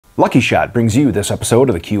Lucky Shot brings you this episode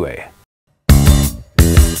of the QA.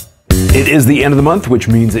 It is the end of the month, which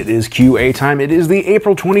means it is QA time. It is the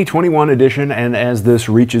April 2021 edition, and as this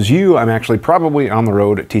reaches you, I'm actually probably on the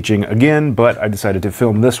road teaching again, but I decided to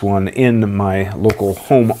film this one in my local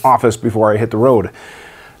home office before I hit the road.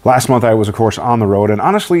 Last month I was, of course, on the road, and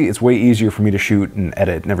honestly, it's way easier for me to shoot and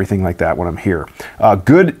edit and everything like that when I'm here.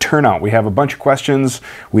 Good turnout. We have a bunch of questions.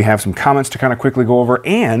 We have some comments to kind of quickly go over,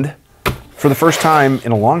 and for the first time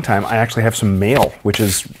in a long time, I actually have some mail, which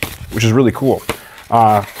is really cool.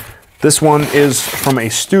 This one is from a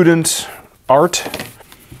student, Art.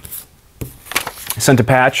 I sent a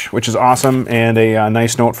patch, which is awesome, and a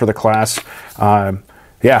nice note for the class.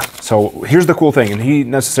 Yeah, so here's the cool thing, and he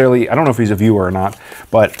necessarily, I don't know if he's a viewer or not,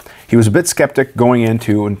 but he was a bit skeptic going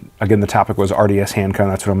into, and again, the topic was RDS handgun,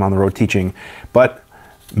 that's what I'm on the road teaching, but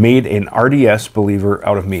made an RDS believer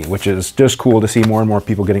out of me, which is just cool to see more and more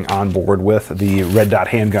people getting on board with the red dot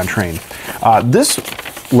handgun train. This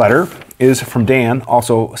letter is from Dan,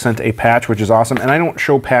 also sent a patch, which is awesome. And I don't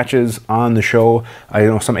show patches on the show. I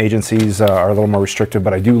know some agencies are a little more restrictive,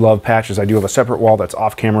 but I do love patches. I do have a separate wall that's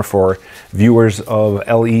off camera for viewers of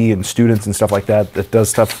LE and students and stuff like that, that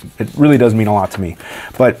does stuff. It really does mean a lot to me.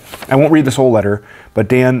 But I won't read this whole letter, but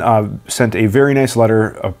Dan sent a very nice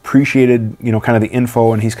letter, appreciated, you know, kind of the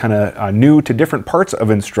info, and he's kind of new to different parts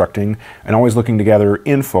of instructing and always looking to gather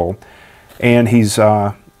info. And he's,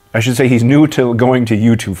 I should say he's new to going to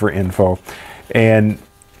YouTube for info, and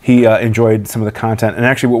he enjoyed some of the content. And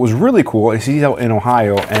actually what was really cool is he's out in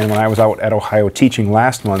Ohio, and when I was out at Ohio teaching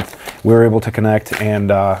last month, we were able to connect and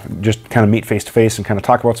just kind of meet face to face and kind of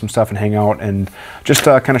talk about some stuff and hang out and just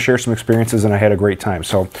kind of share some experiences, and I had a great time.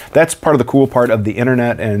 So that's part of the cool part of the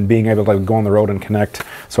internet and being able to go on the road and connect.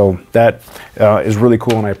 So that is really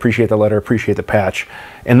cool, and I appreciate the letter, appreciate the patch.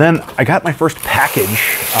 And then I got my first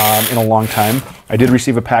package in a long time. I did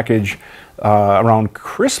receive a package around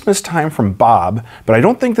Christmas time from Bob, but I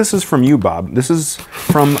don't think this is from you, Bob. This is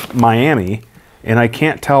from Miami, and I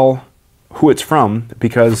can't tell who it's from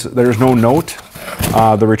because there's no note.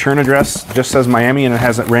 The return address just says Miami, and it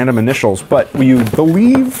has random initials, but will you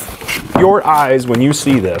believe your eyes when you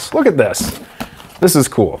see this? Look at this. This is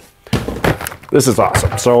cool. This is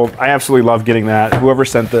awesome. So I absolutely love getting that. Whoever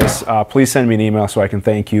sent this, please send me an email so I can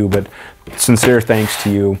thank you, but sincere thanks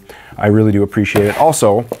to you. I really do appreciate it.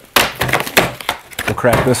 Also, we'll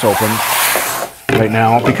crack this open right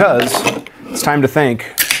now because it's time to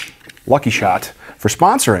thank Lucky Shot for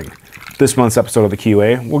sponsoring this month's episode of the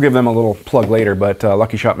QA. We'll give them a little plug later, but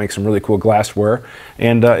Lucky Shot makes some really cool glassware,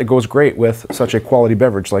 and it goes great with such a quality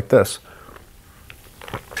beverage like this.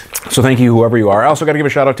 So thank you, whoever you are. I also got to give a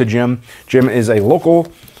shout out to Jim. Jim is a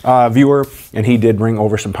local viewer, and he did bring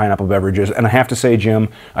over some pineapple beverages. And I have to say, Jim,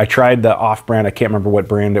 I tried the off-brand. I can't remember what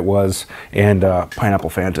brand it was, and pineapple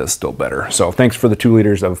Fanta is still better. So thanks for the 2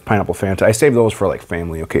 liters of pineapple Fanta. I save those for like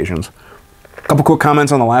family occasions. A couple quick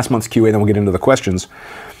comments on the last month's QA, then we'll get into the questions.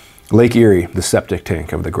 Lake Erie, the septic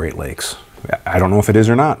tank of the Great Lakes. I don't know if it is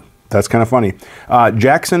or not. That's kind of funny.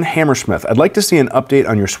 Jackson Hammersmith, I'd like to see an update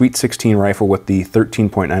on your Sweet 16 rifle with the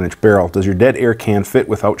 13.9-inch barrel. Does your dead air can fit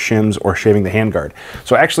without shims or shaving the handguard?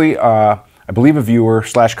 So actually, I believe a viewer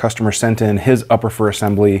 / customer sent in his upper for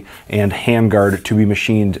assembly and handguard to be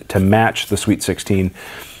machined to match the Sweet 16.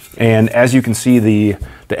 And as you can see, the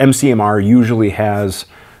MCMR usually has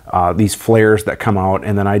these flares that come out,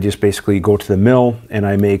 and then I just basically go to the mill and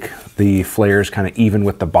I make the flares kind of even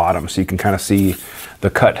with the bottom, so you can kind of see the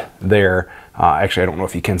cut there. Actually, I don't know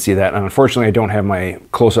if you can see that, and unfortunately I don't have my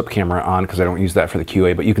close-up camera on because I don't use that for the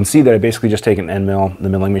QA, but you can see that I basically just take an end mill, the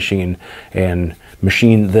milling machine, and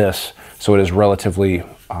machine this so it is relatively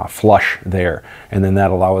flush there, and then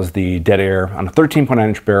that allows the dead air on a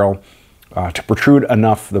 13.9-inch barrel to protrude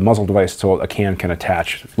enough the muzzle device so a can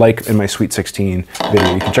attach, like in my Sweet 16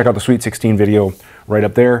 video. You can check out the Sweet 16 video right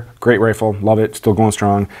up there. Great rifle, love it, still going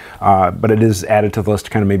strong, but it is added to the list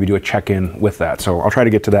to kind of maybe do a check-in with that. So I'll try to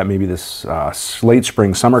get to that maybe this late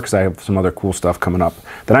spring, summer, because I have some other cool stuff coming up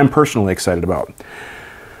that I'm personally excited about.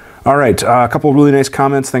 All right, a couple of really nice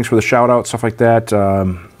comments. Thanks for the shout out, stuff like that.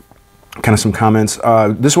 Kind of some comments.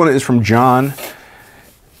 This one is from John.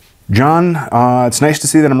 John, it's nice to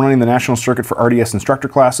see that I'm running the national circuit for RDS instructor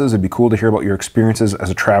classes. It'd be cool to hear about your experiences as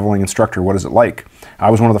a traveling instructor. What is it like? I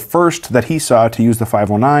was one of the first that he saw to use the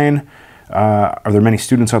 509. Are there many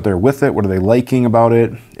students out there with it? What are they liking about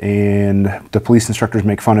it? And do police instructors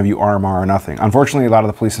make fun of you, RMR or nothing? Unfortunately, a lot of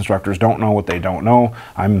the police instructors don't know what they don't know.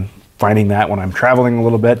 I'm finding that when I'm traveling a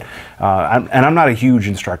little bit. And I'm not a huge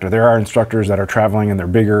instructor. There are instructors that are traveling and they're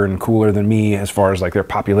bigger and cooler than me as far as like their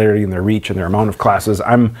popularity and their reach and their amount of classes.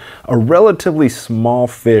 I'm a relatively small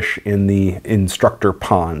fish in the instructor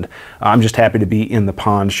pond. I'm just happy to be in the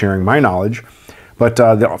pond sharing my knowledge. But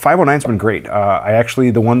the 509's been great. I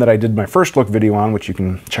actually, the one that I did my first look video on, which you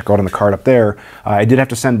can check out on the card up there, I did have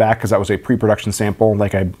to send back because that was a pre-production sample,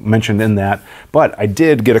 like I mentioned in that. But I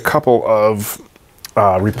did get a couple of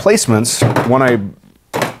replacements. One I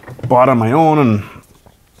bought on my own and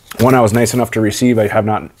one I was nice enough to receive. I have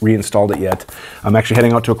not reinstalled it yet. I'm actually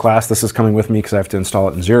heading out to a class. This is coming with me because I have to install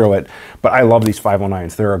it and zero it. But I love these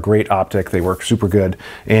 509s. They're a great optic. They work super good.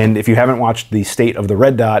 And if you haven't watched the state of the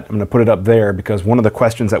red dot, I'm going to put it up there because one of the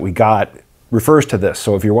questions that we got refers to this.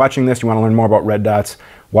 So if you're watching this, you want to learn more about red dots,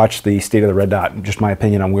 watch the state of the red dot. Just my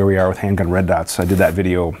opinion on where we are with handgun red dots. I did that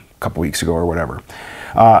video a couple weeks ago or whatever.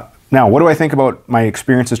 Now, what do I think about my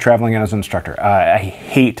experiences traveling as an instructor? I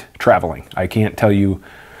hate traveling. I can't tell you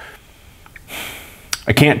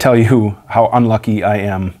how unlucky I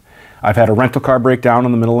am. I've had a rental car break down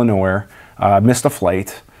in the middle of nowhere, missed a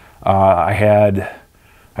flight. I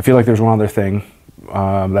feel like there's one other thing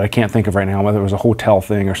that I can't think of right now, whether it was a hotel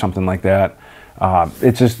thing or something like that.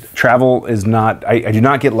 It's just, travel is not, I do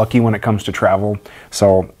not get lucky when it comes to travel.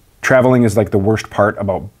 So traveling is like the worst part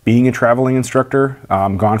about being a traveling instructor.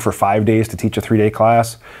 I'm gone for 5 days to teach a 3-day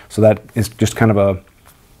class. So that is just kind of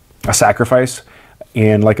a sacrifice.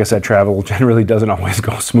 And like I said, travel generally doesn't always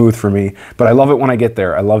go smooth for me, but I love it when I get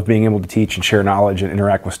there. I love being able to teach and share knowledge and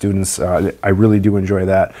interact with students. I really do enjoy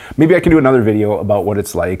that. Maybe I can do another video about what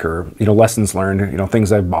it's like, or, you know, lessons learned, you know,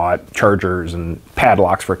 things I've bought, chargers and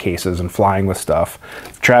padlocks for cases and flying with stuff.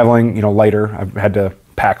 Traveling, you know, lighter. I've had to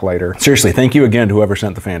pack lighter. Seriously, thank you again to whoever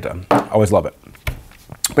sent the Fanta. Always love it.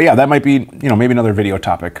 But yeah, that might be, you know, maybe another video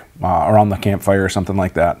topic around the campfire or something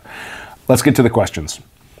like that. Let's get to the questions.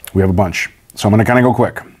 We have a bunch. So I'm going to kind of go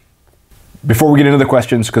quick. Before we get into the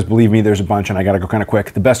questions, because believe me, there's a bunch and I got to go kind of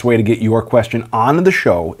quick, the best way to get your question on the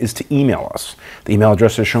show is to email us. The email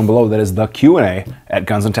address is shown below. That is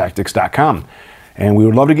theqa@gunsandtactics.com. And we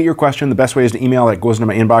would love to get your question. The best way is to email. It goes into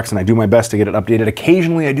my inbox and I do my best to get it updated.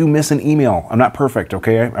 Occasionally I do miss an email. I'm not perfect,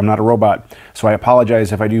 okay? I'm not a robot. So I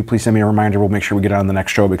apologize if I do. Please send me a reminder. We'll make sure we get it on the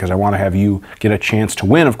next show because I want to have you get a chance to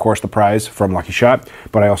win, of course, the prize from Lucky Shot.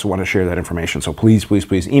 But I also want to share that information. So please, please,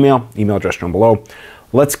 please email address shown below.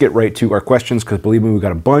 Let's get right to our questions because believe me, we've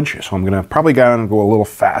got a bunch. So I'm going to probably go a little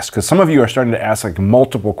fast because some of you are starting to ask like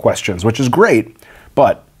multiple questions, which is great,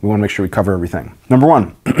 but we want to make sure we cover everything. Number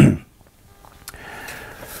one.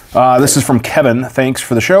 This is from Kevin. Thanks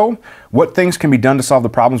for the show. What things can be done to solve the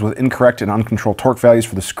problems with incorrect and uncontrolled torque values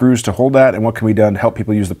for the screws to hold that, and what can be done to help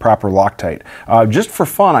people use the proper Loctite? Just for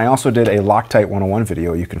fun, I also did a Loctite 101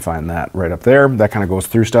 video. You can find that right up there. That kind of goes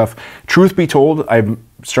through stuff. Truth be told, I'm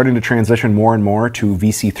starting to transition more and more to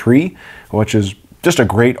VC3, which is just a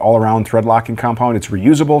great all-around thread locking compound. It's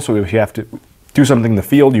reusable, so if you have to do something in the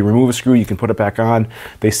field, you remove a screw, you can put it back on.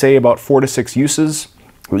 They say about 4 to 6 uses.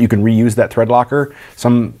 You can reuse that thread locker.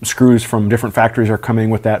 Some screws from different factories are coming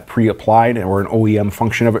with that pre-applied or an OEM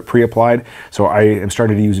function of it pre-applied. So I am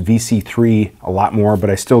starting to use VC3 a lot more, but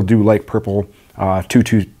I still do like Purple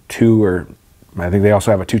 222, or I think they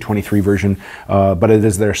also have a 223 version, but it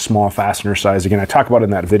is their small fastener size. Again, I talk about it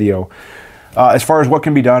in that video. As far as what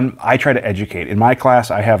can be done, I try to educate. In my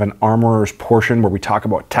class, I have an armorer's portion where we talk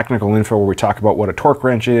about technical info, where we talk about what a torque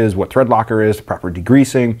wrench is, what thread locker is, proper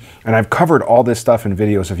degreasing, and I've covered all this stuff in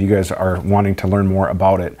videos if you guys are wanting to learn more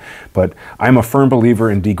about it. But I'm a firm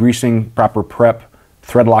believer in degreasing, proper prep,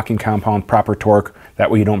 thread locking compound, proper torque.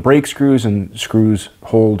 That way you don't break screws and screws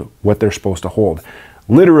hold what they're supposed to hold.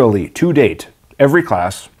 Literally, to date, every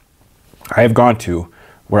class I have gone to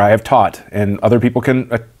where I have taught, and other people can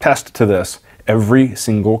attest to this, every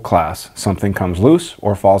single class something comes loose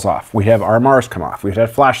or falls off. We have RMRs come off, we've had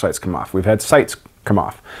flashlights come off, we've had sights come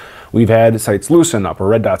off, we've had sights loosen up or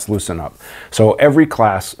red dots loosen up. So every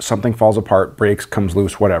class something falls apart, breaks, comes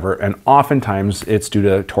loose, whatever, and oftentimes it's due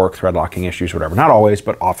to torque, thread locking issues, whatever. Not always,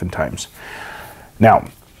 but oftentimes. Now,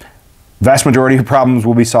 vast majority of problems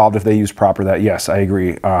will be solved if they use proper that. Yes, I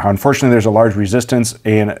agree. Unfortunately, there's a large resistance,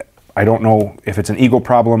 and I don't know if it's an ego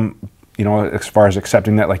problem, you know, as far as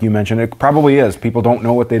accepting that, like you mentioned. It probably is. People don't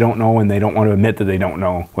know what they don't know, and they don't want to admit that they don't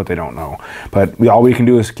know what they don't know. But all we can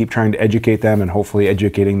do is keep trying to educate them, and hopefully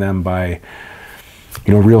educating them by,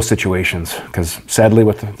 you know, real situations. Because sadly,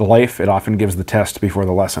 with the life, it often gives the test before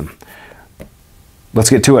the lesson. Let's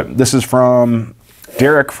get to it. This is from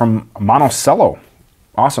Derek from Monticello.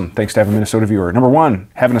 Awesome. Thanks to have a Minnesota viewer. Number one,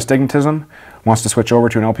 having astigmatism, wants to switch over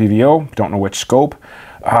to an LPVO, don't know which scope.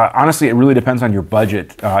 Honestly, it really depends on your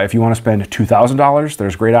budget. If you want to spend $2,000,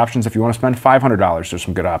 there's great options. If you want to spend $500, there's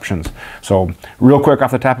some good options. So real quick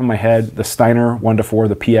off the top of my head, the Steiner 1-4,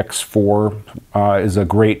 the PX4 is a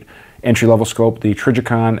great entry-level scope. The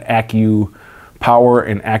Trijicon Accu Power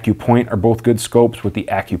and Accu Point are both good scopes. With the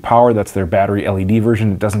Accu Power, that's their battery LED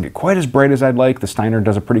version. It doesn't get quite as bright as I'd like. The Steiner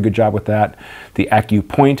does a pretty good job with that. The Accu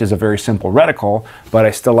Point is a very simple reticle, but I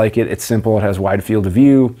still like it. It's simple. It has wide field of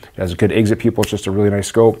view. It has a good exit pupil. It's just a really nice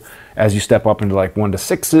scope. As you step up into like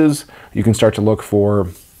 1-6s, you can start to look for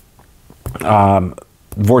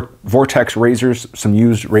Vortex razors. Some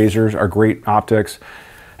used razors are great optics.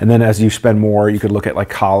 And then as you spend more, you could look at like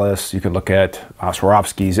Kahles, you could look at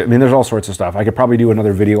Swarovskis. I mean, there's all sorts of stuff. I could probably do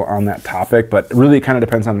another video on that topic, but really it kind of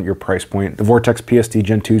depends on your price point. The Vortex PST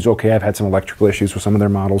Gen 2 is okay. I've had some electrical issues with some of their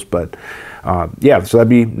models, but yeah, so that'd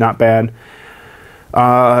be not bad.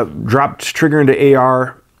 Dropped trigger into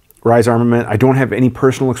AR, Rise Armament. I don't have any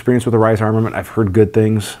personal experience with the Rise Armament. I've heard good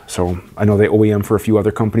things, so I know they OEM for a few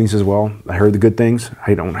other companies as well. I heard the good things.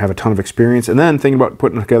 I don't have a ton of experience. And then thinking about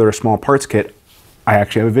putting together a small parts kit, I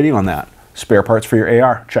actually have a video on that. Spare parts for your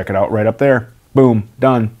AR. Check it out right up there. Boom,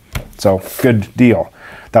 done. So good deal.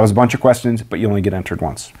 That was a bunch of questions, but you only get entered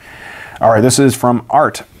once. All right, this is from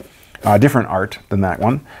Art. Different Art than that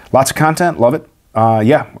one. Lots of content, love it.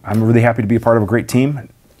 Yeah, I'm really happy to be a part of a great team.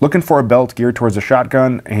 Looking for a belt geared towards a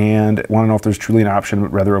shotgun and want to know if there's truly an option,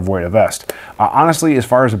 but rather avoid a vest. Honestly, as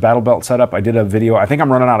far as a battle belt setup, I did a video. I think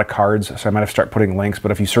I'm running out of cards, so I might have to start putting links, but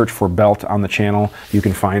if you search for belt on the channel, you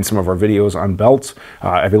can find some of our videos on belts.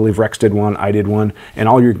 I believe Rex did one, I did one, and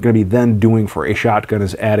all you're going to be then doing for a shotgun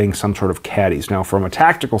is adding some sort of caddies. Now, from a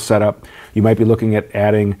tactical setup, you might be looking at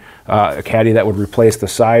adding a caddy that would replace the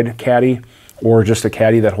side caddy, or just a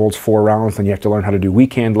caddy that holds 4 rounds, then you have to learn how to do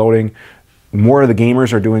weak hand loading. More of the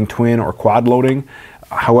gamers are doing twin or quad loading.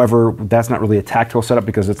 However, that's not really a tactical setup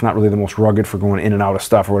because it's not really the most rugged for going in and out of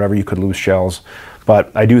stuff or whatever. You could lose shells.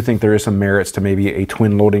 But I do think there is some merits to maybe a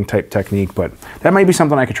twin loading type technique, but that might be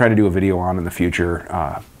something I could try to do a video on in the future.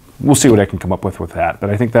 We'll see what I can come up with that, but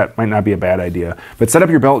I think that might not be a bad idea. But set up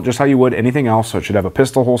your belt just how you would anything else. So it should have a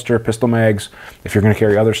pistol holster, pistol mags, if you're gonna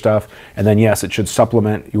carry other stuff. And then yes, it should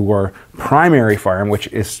supplement your primary firearm, which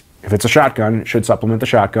is, if it's a shotgun, it should supplement the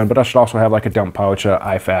shotgun, but it should also have like a dump pouch, a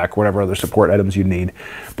IFAK, whatever other support items you need.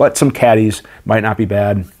 But some caddies might not be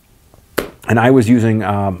bad. And I was using,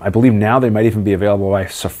 I believe now they might even be available by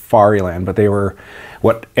Safariland, but they were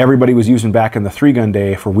what everybody was using back in the 3-gun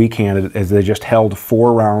day for weak hand, is they just held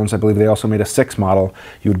 4 rounds. I believe they also made a 6 model.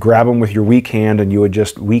 You would grab them with your weak hand and you would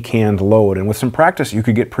just weak hand load. And with some practice, you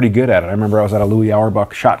could get pretty good at it. I remember I was at a Louis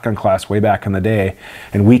Auerbach shotgun class way back in the day,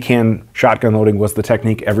 and weak hand shotgun loading was the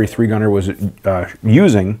technique every 3-gunner was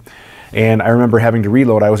using. And I remember having to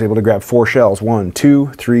reload. I was able to grab 4 shells, 1,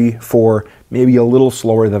 2, 3, 4, maybe a little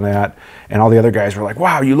slower than that. And all the other guys were like,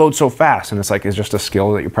 wow, you load so fast. And it's like, it's just a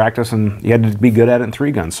skill that you practice, and you had to be good at it in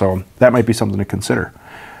 3-gun. So that might be something to consider.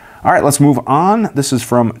 All right, let's move on. This is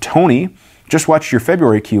from Tony. Just watched your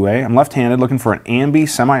February QA. I'm left-handed looking for an Ambi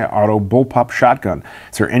semi-auto bullpup shotgun.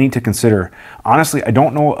 Is there any to consider? Honestly, I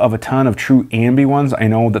don't know of a ton of true Ambi ones. I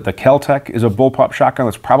know that the Kel-Tec is a bullpup shotgun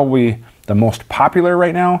that's probably the most popular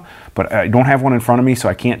right now, but I don't have one in front of me, so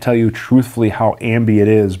I can't tell you truthfully how Ambi it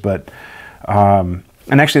is. But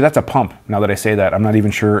and actually, that's a pump. Now that I say that, I'm not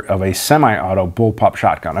even sure of a semi-auto bullpup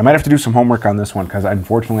shotgun. I might have to do some homework on this one because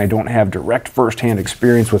unfortunately I don't have direct first-hand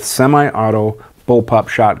experience with semi-auto bullpup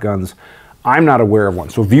shotguns. I'm not aware of one.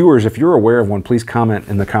 So viewers, if you're aware of one, please comment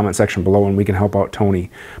in the comment section below and we can help out Tony.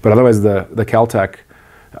 But otherwise, the Kel-Tec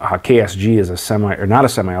KSG is a semi, or not a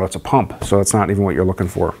semi-auto, it's a pump. So that's not even what you're looking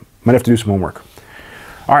for. Might have to do some homework.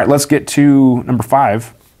 All right, let's get to number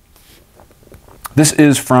 5. This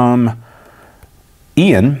is from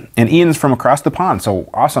Ian, and Ian's from across the pond. So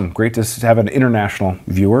awesome, great to have an international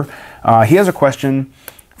viewer. He has a question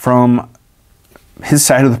from his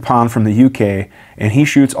side of the pond from the UK, and he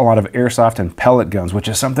shoots a lot of airsoft and pellet guns, which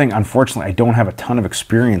is something, unfortunately, I don't have a ton of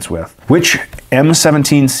experience with. Which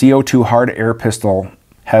M17 CO2 hard air pistol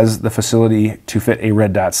has the facility to fit a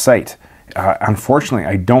red dot sight? Unfortunately,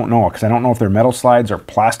 I don't know, because I don't know if they're metal slides or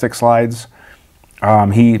plastic slides.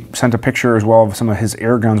 He sent a picture as well of some of his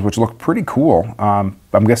air guns, which look pretty cool.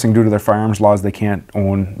 I'm guessing due to their firearms laws, they can't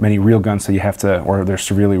own many real guns, so you have to, or they're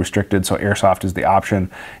severely restricted, so airsoft is the option,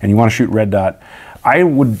 and you want to shoot red dot. I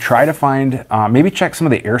would try to find, maybe check some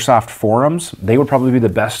of the airsoft forums. They would probably be the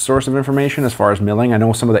best source of information as far as milling. I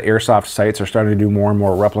know some of the airsoft sites are starting to do more and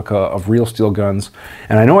more replica of real steel guns,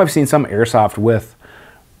 and I know I've seen some airsoft with,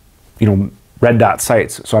 you know, red dot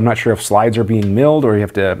sights. So I'm not sure if slides are being milled or you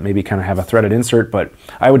have to maybe kind of have a threaded insert, but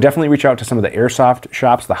I would definitely reach out to some of the airsoft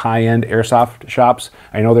shops, the high-end airsoft shops.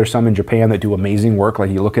 I know there's some in Japan that do amazing work.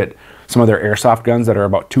 Like you look at some of their airsoft guns that are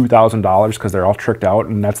about $2,000 because they're all tricked out,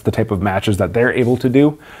 and that's the type of matches that they're able to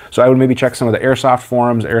do. So I would maybe check some of the airsoft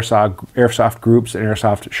forums, airsoft groups, and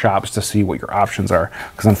airsoft shops to see what your options are.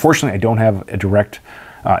 Because unfortunately, I don't have a direct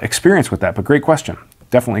experience with that, but great question.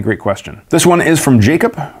 Definitely a great question. This one is from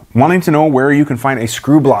Jacob, wanting to know where you can find a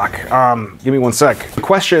screw block. Give me one sec.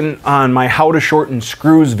 Question on my how to shorten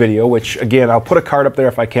screws video, which again, I'll put a card up there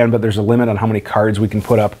if I can, but there's a limit on how many cards we can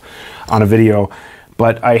put up on a video.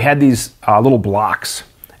 But I had these little blocks,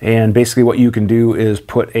 and basically what you can do is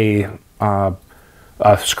put a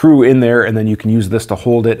screw in there, and then you can use this to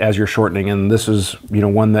hold it as you're shortening. And this is, you know,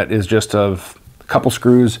 one that is just of a couple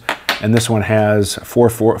screws, and this one has 4,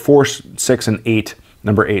 6, and 8.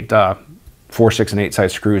 Number 8, 4, 6, and 8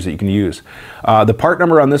 size screws that you can use. The part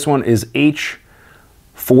number on this one is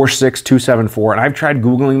H46274, and I've tried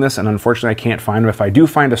Googling this, and unfortunately I can't find them. If I do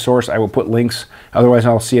find a source, I will put links. Otherwise,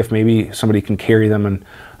 I'll see if maybe somebody can carry them and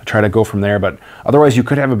try to go from there. But otherwise, you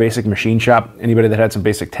could have a basic machine shop. Anybody that had some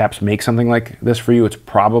basic taps make something like this for you. It's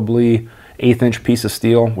probably 1/8" piece of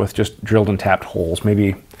steel with just drilled and tapped holes.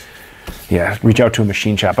 Maybe, yeah, reach out to a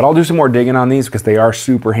machine shop. But I'll do some more digging on these because they are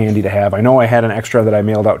super handy to have. I know I had an extra that I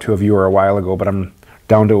mailed out to a viewer a while ago, but I'm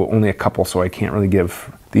down to only a couple, so I can't really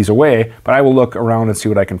give these away. But I will look around and see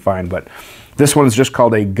what I can find. But this one is just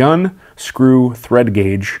called a gun screw thread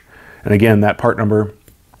gauge. And again, that part number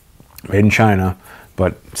made in China.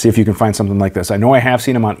 But see if you can find something like this. I know I have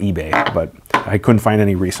seen them on eBay, but I couldn't find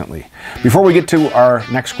any recently. Before we get to our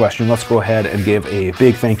next question, let's go ahead and give a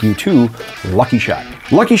big thank you to Lucky Shot.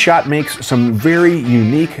 Lucky Shot makes some very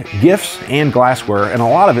unique gifts and glassware, and a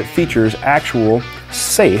lot of it features actual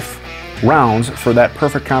safe rounds for that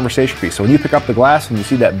perfect conversation piece. So when you pick up the glass and you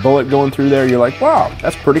see that bullet going through there, you're like, wow,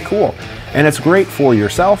 that's pretty cool. And it's great for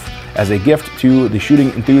yourself as a gift to the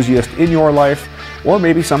shooting enthusiast in your life, or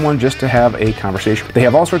maybe someone just to have a conversation. They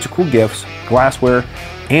have all sorts of cool gifts, glassware,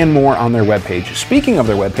 and more on their webpage. Speaking of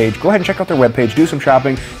their webpage, go ahead and check out their webpage, do some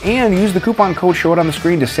shopping, and use the coupon code Show It on the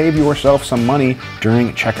screen to save yourself some money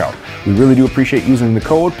during checkout. We really do appreciate using the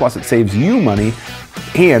code, plus it saves you money,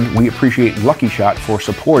 and we appreciate Lucky Shot for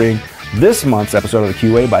supporting this month's episode of the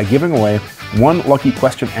QA by giving away one lucky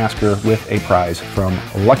question asker with a prize from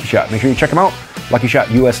Lucky Shot. Make sure you check them out,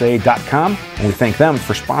 LuckyShotUSA.com, and we thank them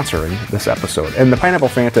for sponsoring this episode. And the Pineapple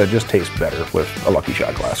Fanta just tastes better with a Lucky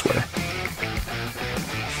Shot glassware.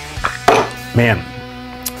 Man,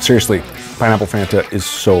 seriously, Pineapple Fanta is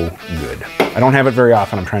so good. I don't have it very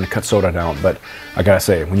often. I'm trying to cut soda down, but I gotta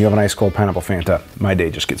say, when you have an ice cold Pineapple Fanta, my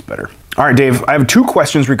day just gets better. All right, Dave, I have 2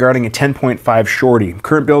 questions regarding a 10.5 Shorty.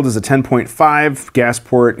 Current build is a 10.5 gas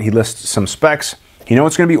port. He lists some specs. You know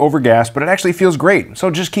it's gonna be overgassed, but it actually feels great.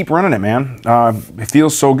 So just keep running it, man. It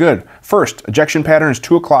feels so good. First, ejection pattern is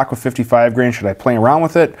 2 o'clock with 55 grain. Should I play around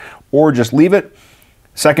with it or just leave it?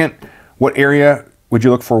 Second, what area would you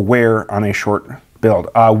look for wear on a short build?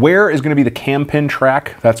 Wear is going to be the cam pin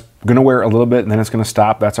track. That's going to wear a little bit and then it's going to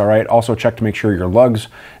stop. That's all right. Also check to make sure your lugs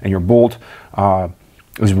and your bolt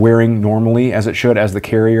is wearing normally as it should, as the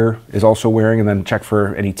carrier is also wearing, and then check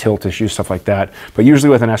for any tilt issues, stuff like that. But usually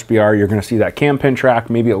with an SBR, you're going to see that cam pin track,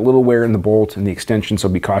 maybe a little wear in the bolt and the extension, so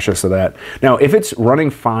be cautious of that. Now, if it's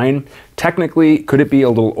running fine, technically, could it be a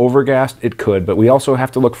little overgassed? It could, but we also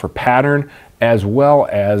have to look for pattern as well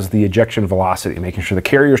as the ejection velocity, making sure the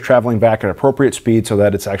carrier is traveling back at appropriate speed so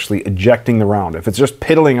that it's actually ejecting the round. If it's just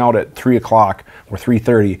piddling out at 3 o'clock or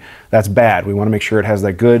 3:30, that's bad. We want to make sure it has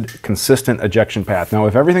that good, consistent ejection path. Now,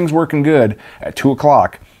 if everything's working good at 2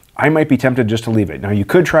 o'clock, I might be tempted just to leave it. Now, you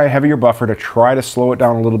could try a heavier buffer to try to slow it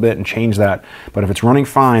down a little bit and change that, but if it's running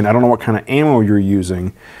fine, I don't know what kind of ammo you're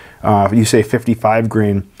using. You say 55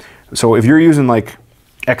 grain. So if you're using like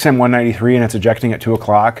XM193 and it's ejecting at 2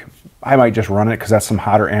 o'clock, I might just run it because that's some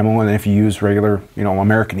hotter ammo. And then if you use regular, you know,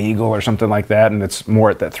 American Eagle or something like that, and it's more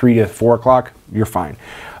at that 3 to 4 o'clock, you're fine.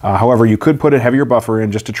 However, you could put a heavier buffer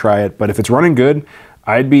in just to try it. But if it's running good,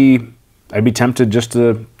 I'd be tempted just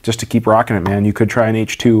to keep rocking it, man. You could try an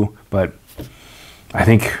H2, but I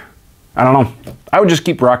don't know. I would just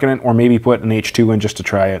keep rocking it, or maybe put an H2 in just to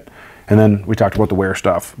try it. And then we talked about the wear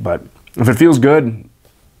stuff. But if it feels good,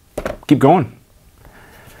 keep going.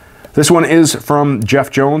 This one is from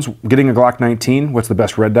Jeff Jones, getting a Glock 19. What's the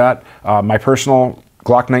best red dot? My personal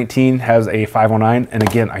Glock 19 has a 509. And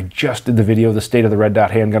again, I just did the video, the state of the red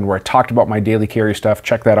dot handgun, where I talked about my daily carry stuff.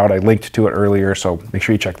 Check that out. I linked to it earlier, so make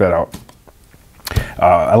sure you check that out.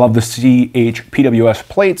 I love the CH PWS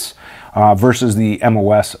plates versus the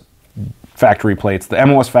MOS factory plates. The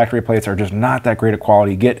MOS factory plates are just not that great of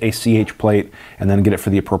quality. Get a CH plate and then get it for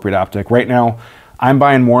the appropriate optic. Right now, I'm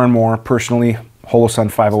buying more and more, personally,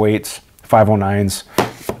 Holosun 508s, 509s,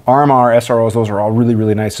 RMR, SROs, those are all really,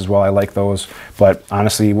 really nice as well. I like those. But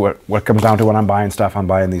honestly, what comes down to when I'm buying stuff, I'm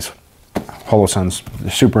buying these Holosuns.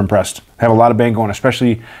 They're super impressed. Have a lot of bang going,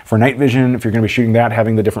 especially for night vision. If you're going to be shooting that,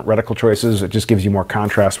 having the different reticle choices, it just gives you more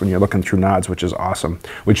contrast when you're looking through nods, which is awesome.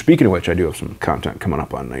 Which, speaking of which, I do have some content coming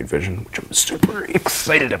up on night vision, which I'm super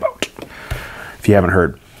excited about, if you haven't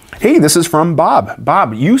heard. Hey, this is from Bob.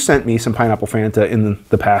 Bob, you sent me some Pineapple Fanta in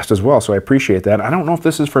the past as well, so I appreciate that. I don't know if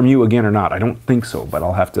this is from you again or not. I don't think so, but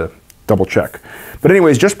I'll have to double check. But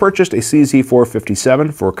anyways, just purchased a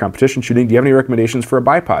CZ457 for competition shooting. Do you have any recommendations for a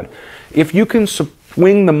bipod? If you can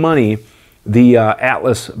swing the money, the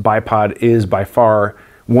Atlas bipod is by far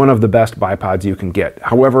one of the best bipods you can get.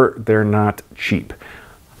 However, they're not cheap.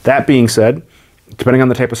 That being said, depending on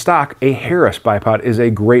the type of stock, a Harris bipod is a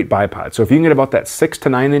great bipod. So if you can get about that 6 to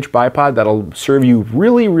 9 inch bipod, that'll serve you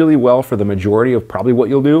really, really well for the majority of probably what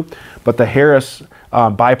you'll do. But the Harris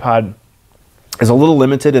bipod is a little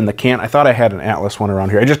limited in the can. I thought I had an Atlas one around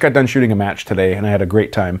here. I just got done shooting a match today and I had a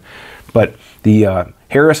great time. But the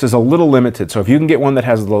Harris is a little limited. So if you can get one that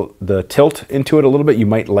has the tilt into it a little bit, you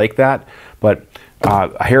might like that. But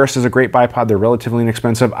a Harris is a great bipod. They're relatively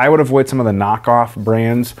inexpensive. I would avoid some of the knockoff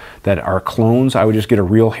brands that are clones. I would just get a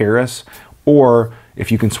real Harris. Or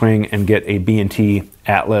if you can swing and get a B&T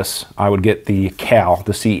Atlas, I would get the CAL,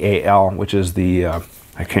 the C-A-L, which is the, I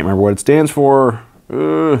can't remember what it stands for.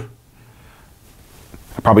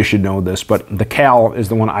 I probably should know this, but the CAL is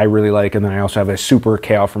the one I really like, and then I also have a Super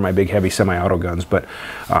CAL for my big heavy semi-auto guns, but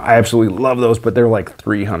I absolutely love those, but they're like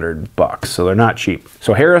 $300, so they're not cheap.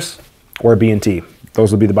 So Harris or B&T,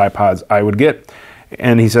 those would be the bipods I would get.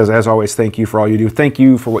 And he says, as always, thank you for all you do. Thank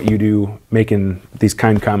you for what you do, making these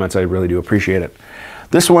kind comments. I really do appreciate it.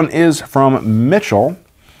 This one is from Mitchell.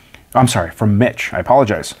 I'm sorry, from Mitch. I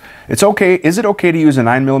apologize. It's okay. Is it okay to use a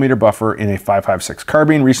 9mm buffer in a 5.56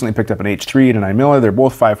 carbine? Recently picked up an H3 and a 9mm. They're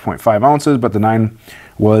both 5.5 ounces, but the 9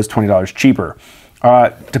 was $20 cheaper.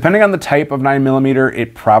 Depending on the type of 9mm,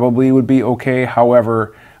 it probably would be okay.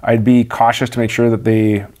 However, I'd be cautious to make sure that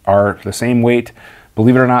they are the same weight.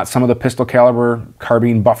 Believe it or not, some of the pistol caliber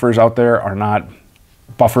carbine buffers out there are not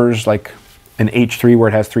buffers like an H3 where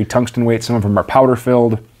it has 3 tungsten weights. Some of them are powder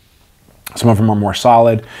filled. Some of them are more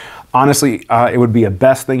solid. Honestly, it would be a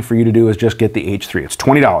best thing for you to do is just get the H3. It's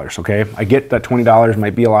 $20, okay? I get that $20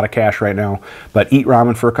 might be a lot of cash right now, but eat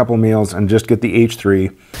ramen for a couple of meals and just get the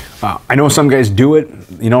H3. I know some guys do it,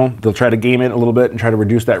 you know, they'll try to game it a little bit and try to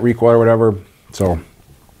reduce that recoil or whatever. So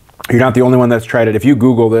you're not the only one that's tried it. If you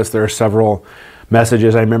Google this, there are several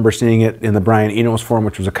messages. I remember seeing it in the Brian Enos forum,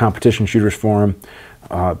 which was a competition shooters forum.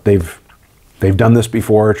 They've done this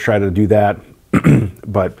before to try to do that,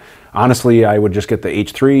 but honestly, I would just get the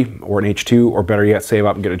H3 or an H2, or better yet, save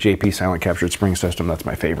up and get a JP silent captured spring system. That's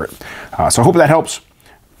my favorite. So I hope that helps.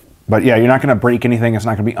 But yeah, you're not going to break anything. It's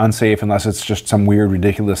not going to be unsafe unless it's just some weird,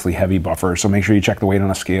 ridiculously heavy buffer. So make sure you check the weight on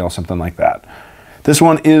a scale, something like that. This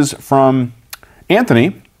one is from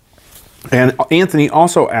Anthony. And Anthony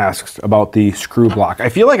also asks about the screw block. I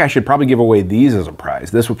feel like I should probably give away these as a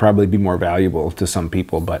prize. This would probably be more valuable to some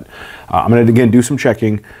people, but I'm going to, again, do some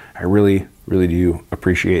checking. I really do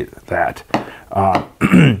appreciate that.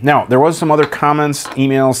 Now, there was some other comments,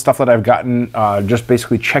 emails, stuff that I've gotten, just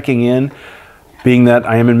basically checking in, being that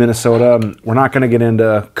I am in Minnesota. We're not going to get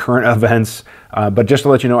into current events, but just to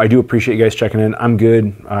let you know, I do appreciate you guys checking in. I'm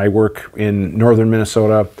good. I work in northern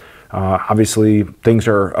Minnesota. Obviously, things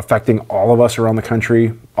are affecting all of us around the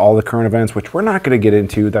country, all the current events, which we're not going to get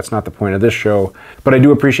into. That's not the point of this show. But I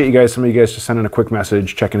do appreciate you guys, some of you guys just sending a quick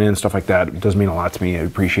message, checking in, stuff like that. It does mean a lot to me. I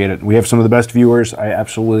appreciate it. We have some of the best viewers. I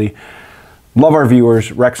absolutely love our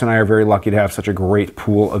viewers. Rex and I are very lucky to have such a great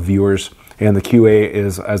pool of viewers. And the QA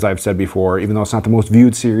is, as I've said before, even though it's not the most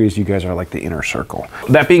viewed series, you guys are like the inner circle.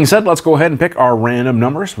 That being said, let's go ahead and pick our random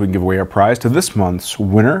numbers. We can give away our prize to this month's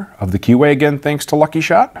winner of the QA. Again, thanks to Lucky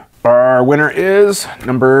Shot. Our winner is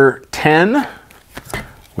number 10,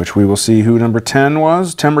 which we will see who number 10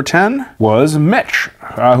 was. Number 10 was Mitch,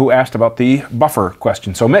 who asked about the buffer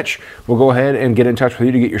question. So Mitch, we'll go ahead and get in touch with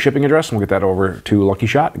you to get your shipping address, and we'll get that over to Lucky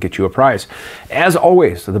Shot and get you a prize. As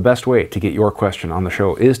always, the best way to get your question on the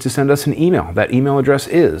show is to send us an email. That email address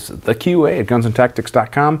is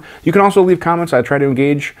theqa@gunsandtactics.com. You can also leave comments. I try to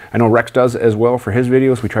engage. I know Rex does as well for his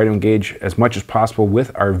videos. We try to engage as much as possible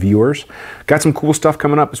with our viewers. Got some cool stuff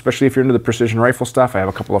coming up, especially if you're into the precision rifle stuff. I have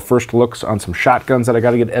a couple of first looks on some shotguns that I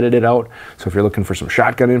got to get edit it out. So if you're looking for some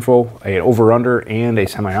shotgun info, an over-under, and a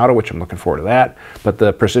semi-auto, which I'm looking forward to that. But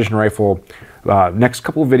the precision rifle, next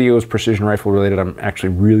couple of videos, precision rifle related, I'm actually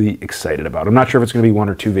really excited about. I'm not sure if it's going to be 1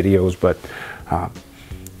 or 2 videos, but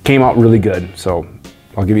came out really good. So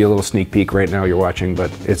I'll give you a little sneak peek right now you're watching,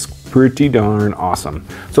 but it's pretty darn awesome.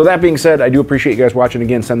 So that being said, I do appreciate you guys watching.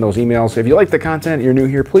 Again, send those emails. If you like the content, you're new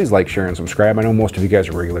here, please like, share, and subscribe. I know most of you guys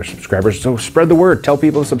are regular subscribers, so spread the word. Tell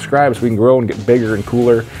people to subscribe so we can grow and get bigger and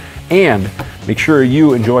cooler. And make sure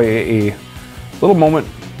you enjoy a little moment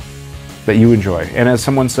that you enjoy. And as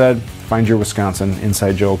someone said, find your Wisconsin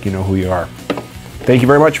inside joke. You know who you are. Thank you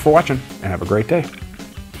very much for watching, and have a great day.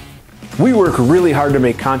 We work really hard to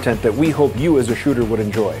make content that we hope you as a shooter would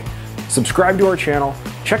enjoy. Subscribe to our channel,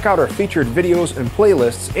 check out our featured videos and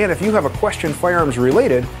playlists, and if you have a question firearms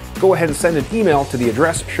related, go ahead and send an email to the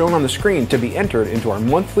address shown on the screen to be entered into our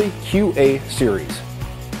monthly QA series.